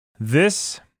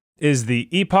This is the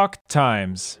Epoch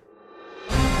Times.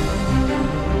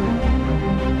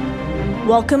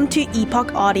 Welcome to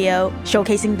Epoch Audio,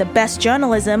 showcasing the best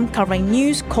journalism covering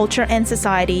news, culture, and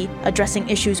society, addressing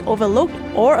issues overlooked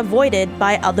or avoided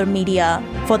by other media.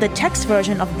 For the text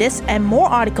version of this and more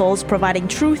articles providing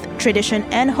truth, tradition,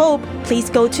 and hope, please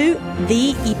go to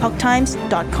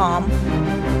theepochtimes.com.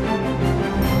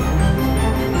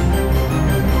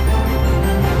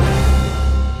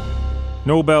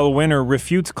 Nobel winner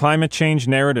refutes climate change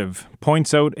narrative,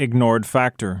 points out ignored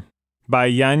factor. By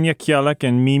Yanya Kialak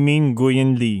and Mimin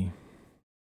Nguyen Lee.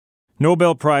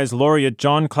 Nobel Prize laureate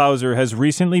John Clauser has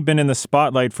recently been in the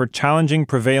spotlight for challenging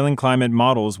prevailing climate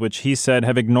models which he said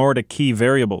have ignored a key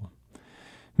variable.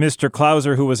 Mr.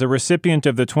 Clauser, who was a recipient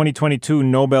of the 2022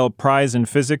 Nobel Prize in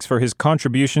Physics for his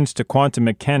contributions to quantum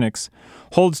mechanics,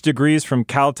 holds degrees from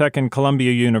Caltech and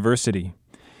Columbia University.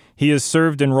 He has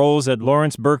served in roles at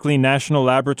Lawrence Berkeley National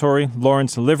Laboratory,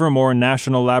 Lawrence Livermore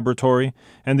National Laboratory,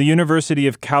 and the University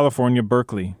of California,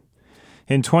 Berkeley.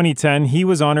 In 2010, he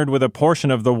was honored with a portion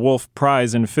of the Wolf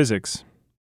Prize in Physics.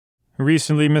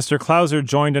 Recently, Mr. Clauser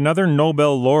joined another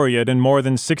Nobel laureate and more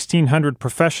than 1,600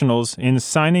 professionals in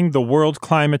signing the World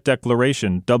Climate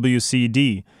Declaration,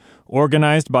 WCD,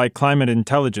 organized by Climate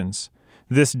Intelligence.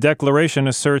 This declaration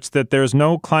asserts that there's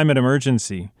no climate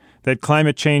emergency, that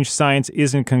climate change science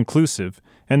isn't conclusive,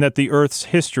 and that the Earth's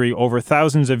history over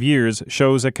thousands of years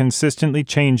shows a consistently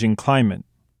changing climate.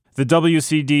 The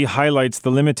WCD highlights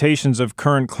the limitations of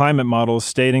current climate models,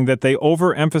 stating that they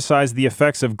overemphasize the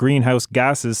effects of greenhouse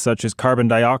gases such as carbon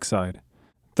dioxide.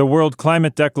 The World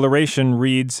Climate Declaration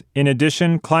reads, "In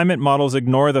addition, climate models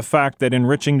ignore the fact that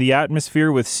enriching the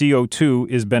atmosphere with CO2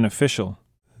 is beneficial."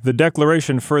 The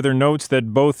declaration further notes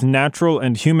that both natural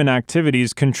and human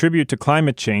activities contribute to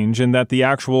climate change and that the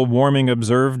actual warming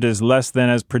observed is less than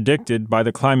as predicted by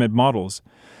the climate models,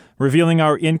 revealing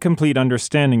our incomplete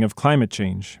understanding of climate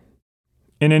change.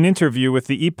 In an interview with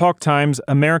the Epoch Times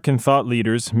American Thought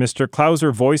Leaders, Mr.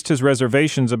 Clauser voiced his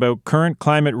reservations about current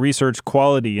climate research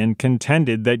quality and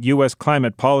contended that U.S.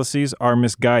 climate policies are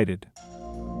misguided.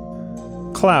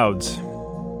 Clouds.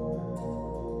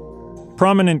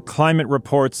 Prominent climate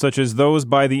reports such as those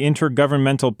by the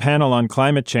Intergovernmental Panel on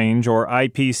Climate Change, or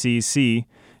IPCC,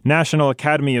 National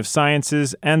Academy of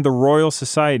Sciences, and the Royal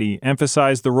Society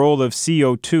emphasize the role of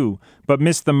CO2, but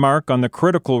miss the mark on the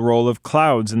critical role of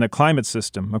clouds in the climate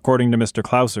system, according to Mr.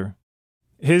 Clauser.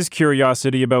 His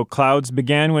curiosity about clouds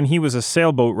began when he was a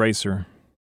sailboat racer.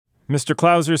 Mr.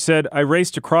 Clauser said, "I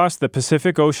raced across the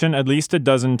Pacific Ocean at least a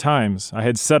dozen times. I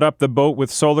had set up the boat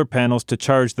with solar panels to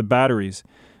charge the batteries.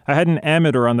 I had an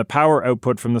ammeter on the power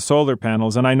output from the solar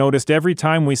panels, and I noticed every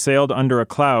time we sailed under a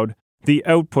cloud, the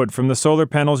output from the solar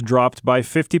panels dropped by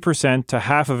 50% to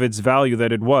half of its value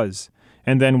that it was.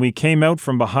 And then we came out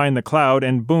from behind the cloud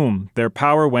and boom, their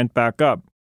power went back up.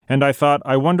 And I thought,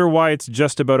 I wonder why it's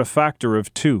just about a factor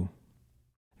of 2.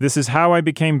 This is how I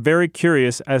became very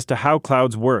curious as to how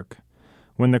clouds work.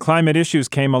 When the climate issues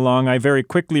came along, I very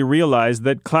quickly realized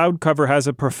that cloud cover has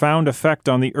a profound effect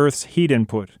on the Earth's heat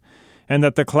input, and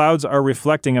that the clouds are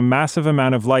reflecting a massive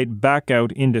amount of light back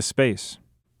out into space.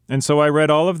 And so I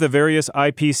read all of the various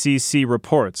IPCC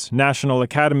reports, National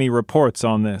Academy reports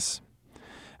on this.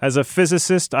 As a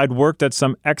physicist, I'd worked at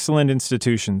some excellent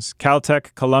institutions,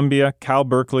 Caltech, Columbia, Cal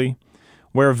Berkeley,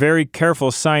 where very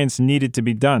careful science needed to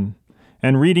be done.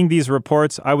 And reading these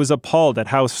reports, I was appalled at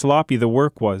how sloppy the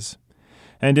work was.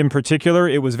 And in particular,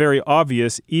 it was very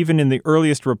obvious, even in the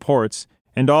earliest reports,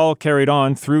 and all carried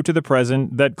on through to the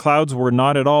present, that clouds were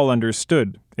not at all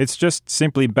understood. It's just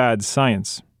simply bad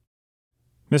science.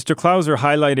 Mr. Clauser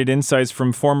highlighted insights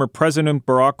from former President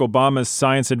Barack Obama's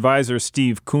science advisor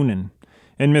Steve Koonin.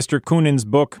 In Mr. Koonin's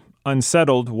book,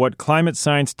 Unsettled, What Climate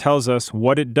Science Tells Us,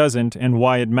 What It Doesn't, and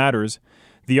Why It Matters,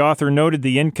 the author noted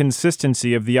the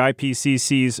inconsistency of the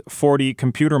IPCC's 40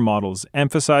 computer models,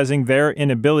 emphasizing their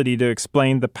inability to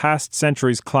explain the past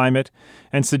century's climate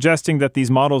and suggesting that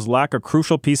these models lack a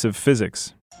crucial piece of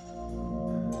physics.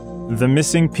 The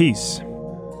missing piece.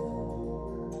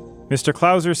 Mr.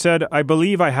 Clauser said, "I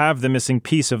believe I have the missing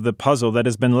piece of the puzzle that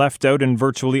has been left out in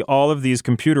virtually all of these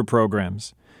computer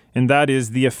programs, and that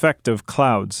is the effect of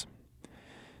clouds.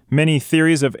 Many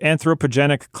theories of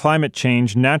anthropogenic climate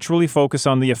change naturally focus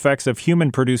on the effects of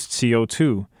human-produced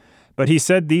CO2, but he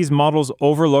said these models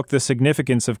overlook the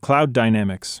significance of cloud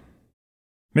dynamics."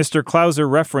 Mr.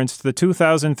 Clauser referenced the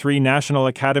 2003 National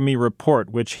Academy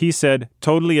report, which he said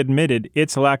totally admitted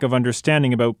its lack of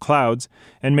understanding about clouds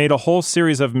and made a whole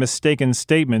series of mistaken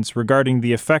statements regarding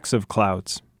the effects of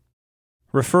clouds.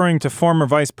 Referring to former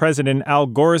Vice President Al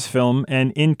Gore's film,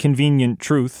 An Inconvenient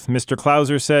Truth, Mr.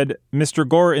 Clouser said, Mr.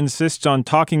 Gore insists on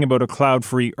talking about a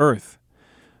cloud-free Earth.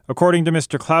 According to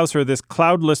Mr. Clouser, this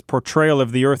cloudless portrayal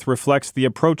of the Earth reflects the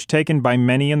approach taken by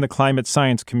many in the climate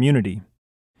science community.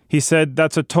 He said,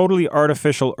 that's a totally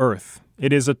artificial Earth.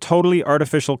 It is a totally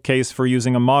artificial case for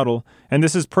using a model, and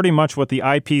this is pretty much what the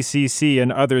IPCC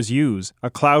and others use, a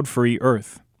cloud-free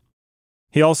Earth.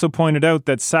 He also pointed out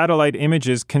that satellite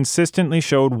images consistently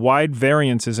showed wide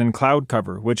variances in cloud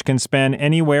cover, which can span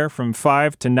anywhere from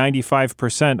 5 to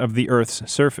 95% of the Earth's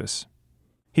surface.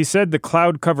 He said the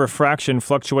cloud cover fraction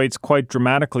fluctuates quite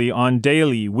dramatically on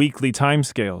daily, weekly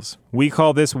timescales. We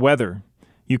call this weather.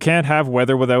 You can't have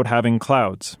weather without having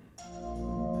clouds.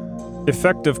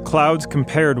 Effect of clouds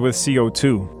compared with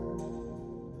CO2.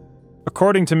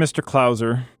 According to Mr.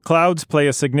 Clouser, clouds play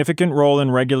a significant role in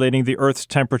regulating the Earth's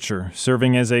temperature,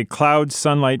 serving as a cloud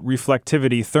sunlight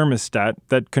reflectivity thermostat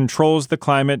that controls the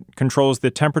climate, controls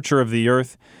the temperature of the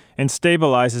Earth, and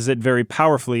stabilizes it very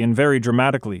powerfully and very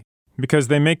dramatically. Because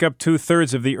they make up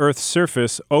 2/3 of the Earth's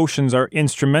surface, oceans are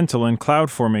instrumental in cloud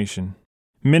formation.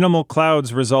 Minimal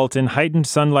clouds result in heightened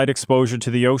sunlight exposure to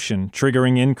the ocean,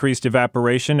 triggering increased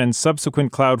evaporation and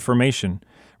subsequent cloud formation,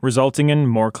 resulting in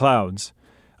more clouds.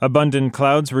 Abundant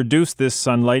clouds reduce this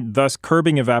sunlight, thus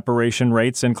curbing evaporation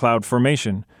rates and cloud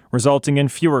formation, resulting in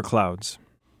fewer clouds.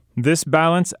 This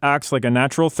balance acts like a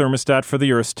natural thermostat for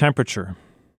the Earth's temperature.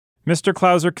 Mr.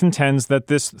 Clouser contends that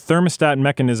this thermostat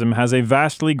mechanism has a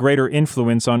vastly greater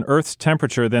influence on Earth's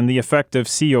temperature than the effect of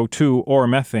CO2 or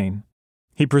methane.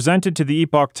 He presented to the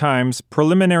Epoch Times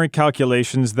preliminary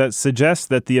calculations that suggest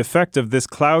that the effect of this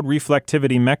cloud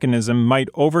reflectivity mechanism might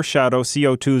overshadow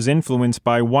CO2's influence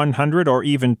by 100 or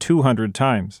even 200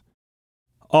 times.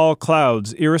 All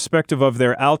clouds, irrespective of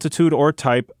their altitude or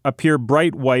type, appear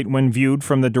bright white when viewed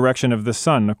from the direction of the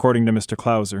sun, according to Mr.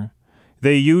 Clouser.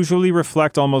 They usually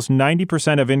reflect almost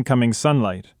 90% of incoming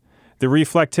sunlight. The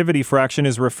reflectivity fraction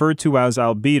is referred to as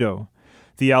albedo.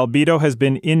 The albedo has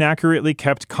been inaccurately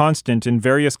kept constant in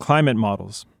various climate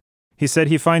models. He said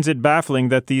he finds it baffling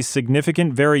that these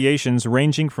significant variations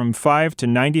ranging from 5 to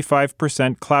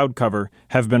 95% cloud cover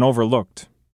have been overlooked.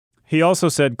 He also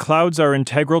said clouds are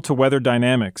integral to weather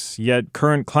dynamics, yet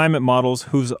current climate models,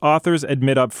 whose authors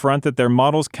admit up front that their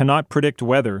models cannot predict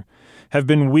weather, have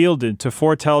been wielded to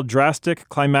foretell drastic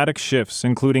climatic shifts,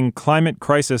 including climate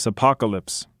crisis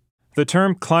apocalypse. The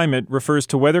term climate refers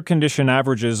to weather condition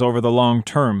averages over the long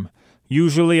term,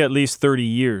 usually at least 30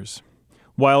 years.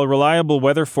 While reliable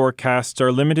weather forecasts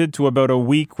are limited to about a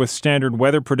week with standard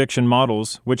weather prediction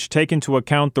models, which take into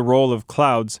account the role of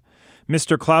clouds,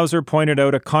 Mr. Clouser pointed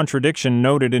out a contradiction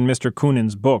noted in Mr.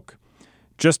 Kunin's book.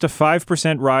 Just a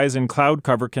 5% rise in cloud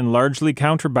cover can largely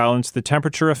counterbalance the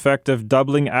temperature effect of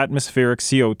doubling atmospheric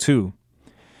CO2.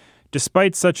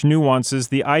 Despite such nuances,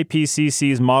 the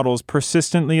IPCC's models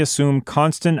persistently assume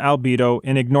constant albedo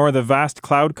and ignore the vast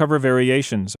cloud cover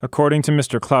variations, according to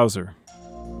Mr. Clouser.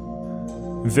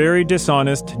 Very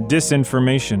dishonest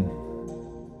disinformation.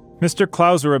 Mr.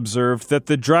 Clouser observed that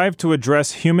the drive to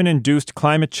address human-induced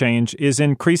climate change is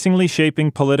increasingly shaping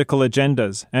political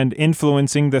agendas and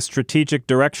influencing the strategic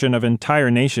direction of entire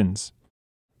nations.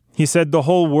 He said the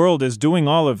whole world is doing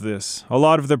all of this. A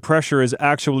lot of the pressure is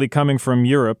actually coming from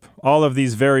Europe, all of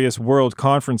these various world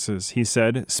conferences, he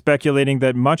said, speculating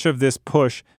that much of this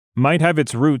push might have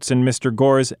its roots in Mr.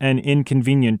 Gore's An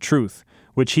Inconvenient Truth,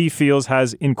 which he feels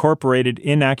has incorporated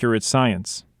inaccurate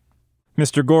science.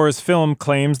 Mr. Gore's film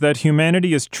claims that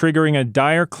humanity is triggering a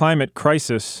dire climate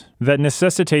crisis that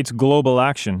necessitates global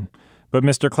action. But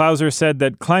Mr. Clouser said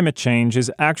that climate change is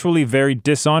actually very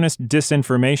dishonest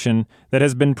disinformation that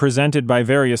has been presented by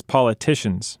various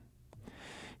politicians.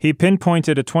 He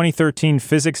pinpointed a 2013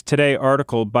 Physics Today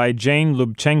article by Jane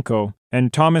Lubchenco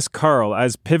and Thomas Karl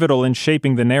as pivotal in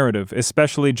shaping the narrative,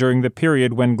 especially during the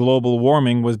period when global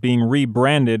warming was being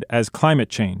rebranded as climate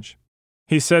change.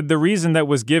 He said the reason that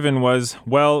was given was,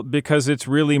 well, because it's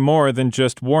really more than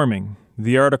just warming.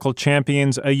 The article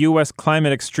champions a U.S.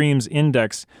 climate extremes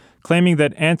index, claiming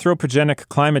that anthropogenic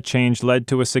climate change led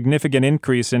to a significant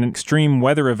increase in extreme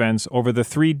weather events over the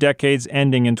 3 decades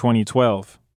ending in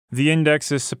 2012. The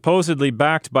index is supposedly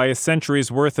backed by a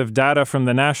century's worth of data from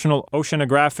the National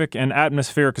Oceanographic and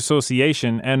Atmospheric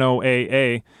Association,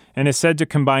 NOAA, and is said to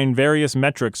combine various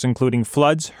metrics including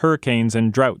floods, hurricanes,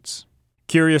 and droughts.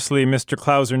 Curiously, Mr.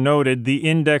 Clouser noted, the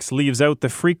index leaves out the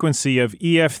frequency of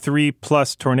EF3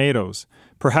 plus tornadoes,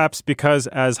 perhaps because,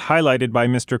 as highlighted by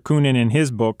Mr. Kunin in his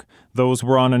book, those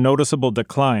were on a noticeable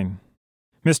decline.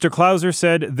 Mr. Clouser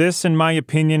said, this, in my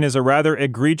opinion, is a rather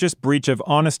egregious breach of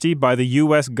honesty by the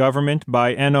U.S. government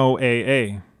by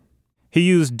NOAA. He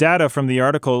used data from the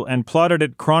article and plotted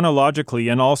it chronologically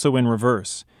and also in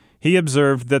reverse. He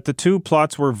observed that the two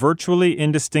plots were virtually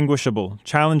indistinguishable,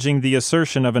 challenging the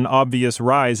assertion of an obvious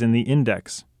rise in the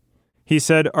index. He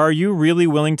said, "Are you really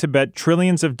willing to bet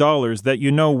trillions of dollars that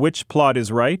you know which plot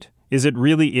is right? Is it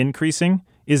really increasing?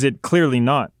 Is it clearly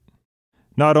not?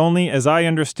 Not only, as I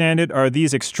understand it, are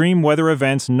these extreme weather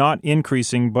events not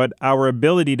increasing, but our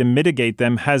ability to mitigate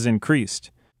them has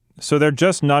increased. So they're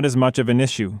just not as much of an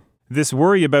issue. This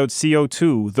worry about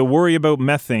CO2, the worry about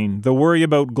methane, the worry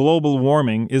about global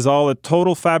warming is all a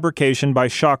total fabrication by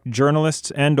shocked journalists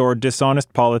and/or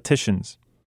dishonest politicians."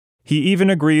 He even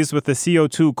agrees with the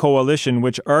CO2 coalition,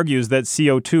 which argues that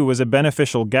CO2 is a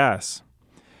beneficial gas.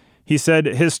 He said,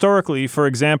 historically, for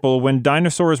example, when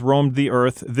dinosaurs roamed the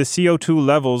Earth, the CO2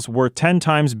 levels were 10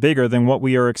 times bigger than what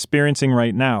we are experiencing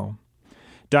right now.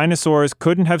 Dinosaurs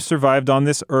couldn't have survived on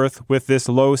this Earth with this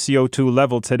low CO2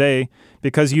 level today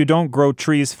because you don't grow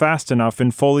trees fast enough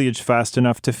and foliage fast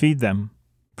enough to feed them.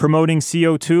 Promoting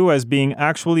CO2 as being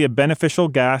actually a beneficial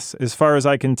gas, as far as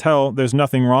I can tell, there's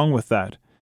nothing wrong with that.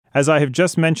 As I have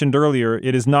just mentioned earlier,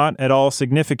 it is not at all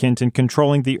significant in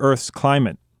controlling the Earth's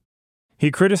climate.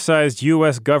 He criticized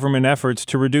U.S. government efforts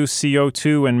to reduce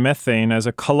CO2 and methane as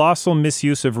a colossal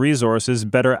misuse of resources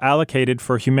better allocated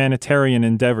for humanitarian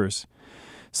endeavors.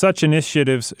 Such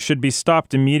initiatives should be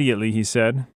stopped immediately, he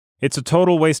said. It's a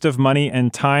total waste of money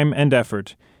and time and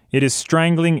effort. It is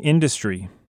strangling industry.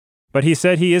 But he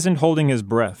said he isn't holding his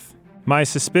breath. My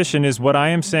suspicion is what I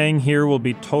am saying here will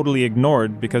be totally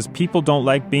ignored because people don't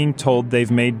like being told they've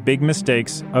made big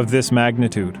mistakes of this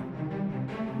magnitude.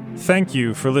 Thank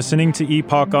you for listening to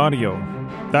Epoch Audio.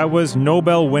 That was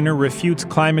Nobel winner Refutes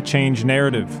climate change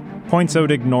narrative, points out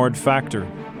ignored factor.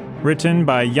 Written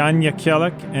by Yanya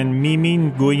Kielek and Mimi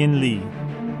Nguyen Lee.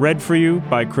 Read for you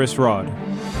by Chris Rod.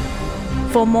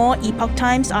 For more Epoch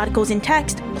Times articles in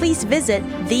text, please visit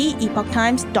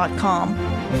theepochtimes.com.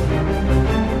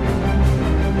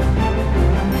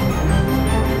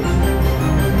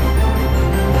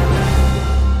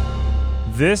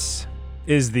 This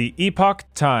is the Epoch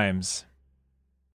Times.